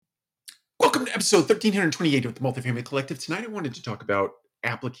Welcome to episode 1328 of the Multifamily Collective. Tonight I wanted to talk about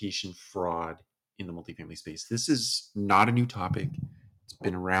application fraud in the multifamily space. This is not a new topic. It's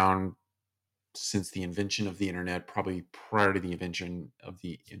been around since the invention of the internet, probably prior to the invention of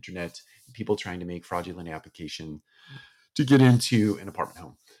the internet, people trying to make fraudulent application to get into an apartment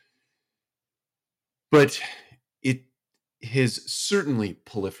home. But it has certainly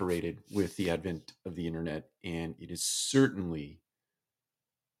proliferated with the advent of the internet, and it is certainly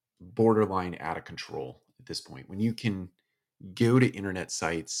borderline out of control at this point. When you can go to internet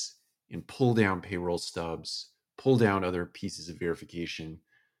sites and pull down payroll stubs, pull down other pieces of verification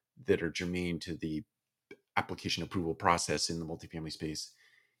that are germane to the application approval process in the multifamily space,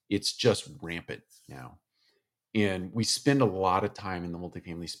 it's just rampant now. And we spend a lot of time in the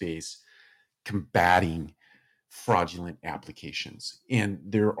multifamily space combating fraudulent applications. And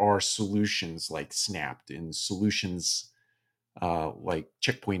there are solutions like Snapped and solutions like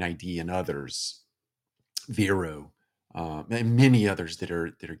Checkpoint ID and others, Vero, and many others that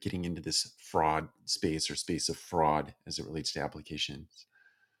are getting into this fraud space or space of fraud as it relates to applications.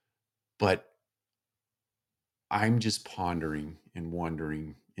 But I'm just pondering and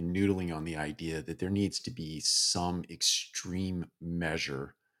wondering and noodling on the idea that there needs to be some extreme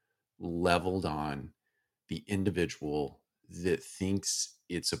measure leveled on the individual that thinks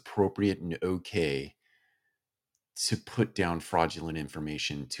it's appropriate and okay to put down fraudulent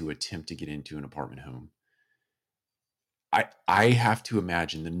information to attempt to get into an apartment home. I have to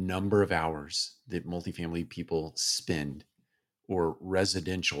imagine the number of hours that multifamily people spend or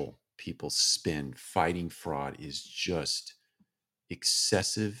residential people spend fighting fraud is just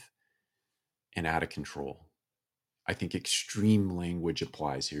excessive and out of control. I think extreme language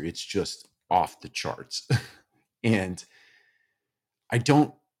applies here. It's just off the charts. And I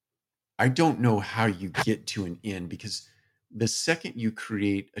don't know how you get to an end, because the second you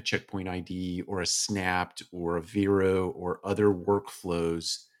create a Checkpoint ID or a Snapped or a Vero or other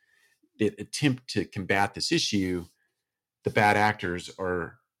workflows that attempt to combat this issue, the bad actors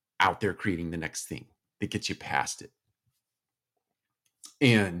are out there creating the next thing that gets you past it.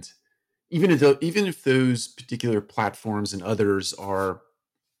 And even if those particular platforms and others are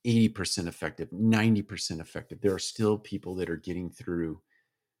 80% effective, 90% effective, there are still people that are getting through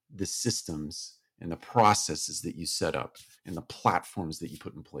the systems and the processes that you set up and the platforms that you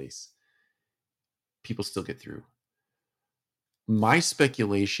put in place. People still get through. My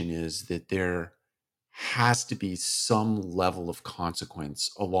speculation is that there has to be some level of consequence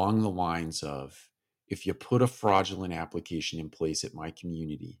along the lines of, if you put a fraudulent application in place at my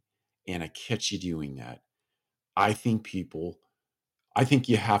community and I catch you doing that, I think you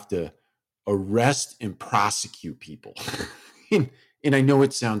have to arrest and prosecute people. and I know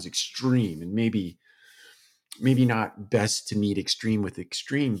it sounds extreme, and maybe not best to meet extreme with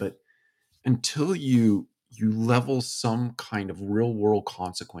extreme, but until you level some kind of real world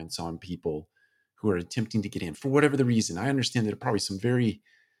consequence on people who are attempting to get in for whatever the reason. I understand there are probably some very,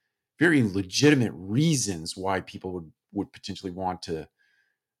 very legitimate reasons why people would potentially want to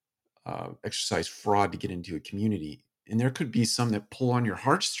exercise fraud to get into a community. And there could be some that pull on your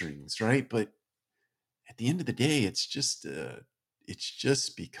heartstrings, right? But at the end of the day, it's just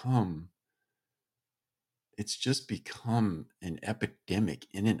become an epidemic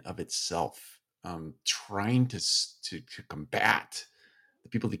in and of itself. Trying to combat the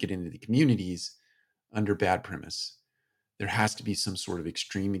people that get into the communities under bad premise. There has to be some sort of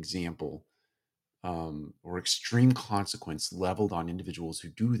extreme example or extreme consequence leveled on individuals who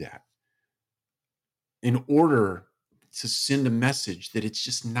do that, in order to send a message that it's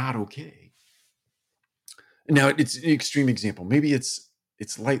just not okay. Now, it's an extreme example. Maybe it's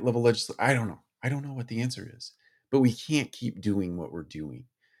light level legislation. I don't know. I don't know what the answer is, but we can't keep doing what we're doing.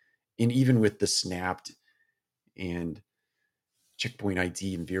 And even with the Snapped and Checkpoint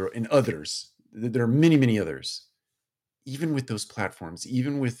ID and Vero and others, there are many, many others. Even with those platforms,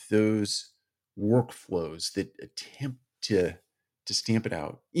 even with those workflows that attempt to stamp it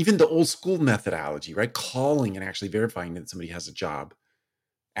out, even the old school methodology, right? Calling and actually verifying that somebody has a job,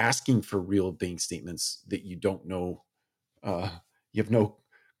 asking for real bank statements that you don't know, you have no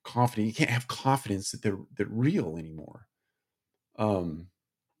confidence. You can't have confidence that they're real anymore. But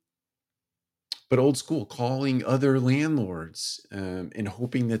old school, calling other landlords and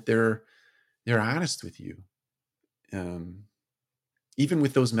hoping that they're honest with you. Even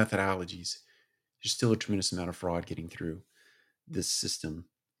with those methodologies, there's still a tremendous amount of fraud getting through this system.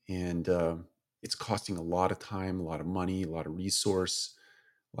 And it's costing a lot of time, a lot of money, a lot of resource,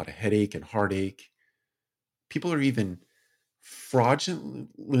 a lot of headache and heartache. People are even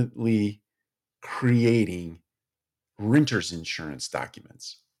fraudulently creating renter's insurance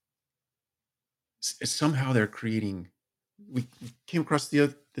documents. Somehow they're creating. We came across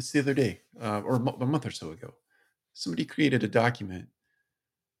this the other day, or a month or so ago. Somebody created a document,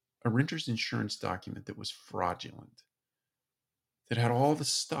 a renter's insurance document that was fraudulent, that had all the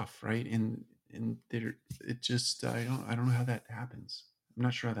stuff, right? And there, it just, I don't know how that happens. I'm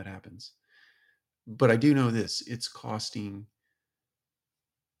not sure how that happens, but I do know this: it's costing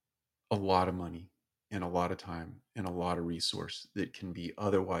a lot of money and a lot of time and a lot of resource that can be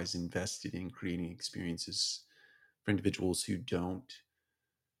otherwise invested in creating experiences for individuals who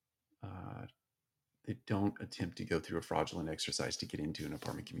uh, don't attempt to go through a fraudulent exercise to get into an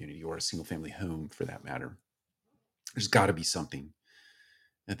apartment community or a single family home for that matter. There's got to be something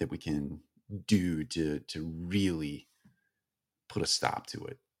that we can do to really put a stop to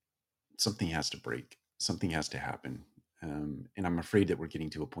it. Something has to break. Something has to happen. And I'm afraid that we're getting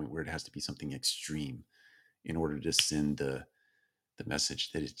to a point where it has to be something extreme in order to send the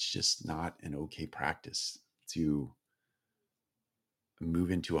message that it's just not an okay practice to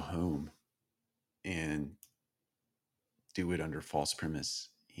move into a home and do it under false premise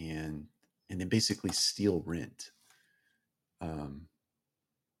and then basically steal rent. Um,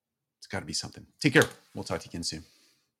 it's got to be something. Take care. We'll talk to you again soon.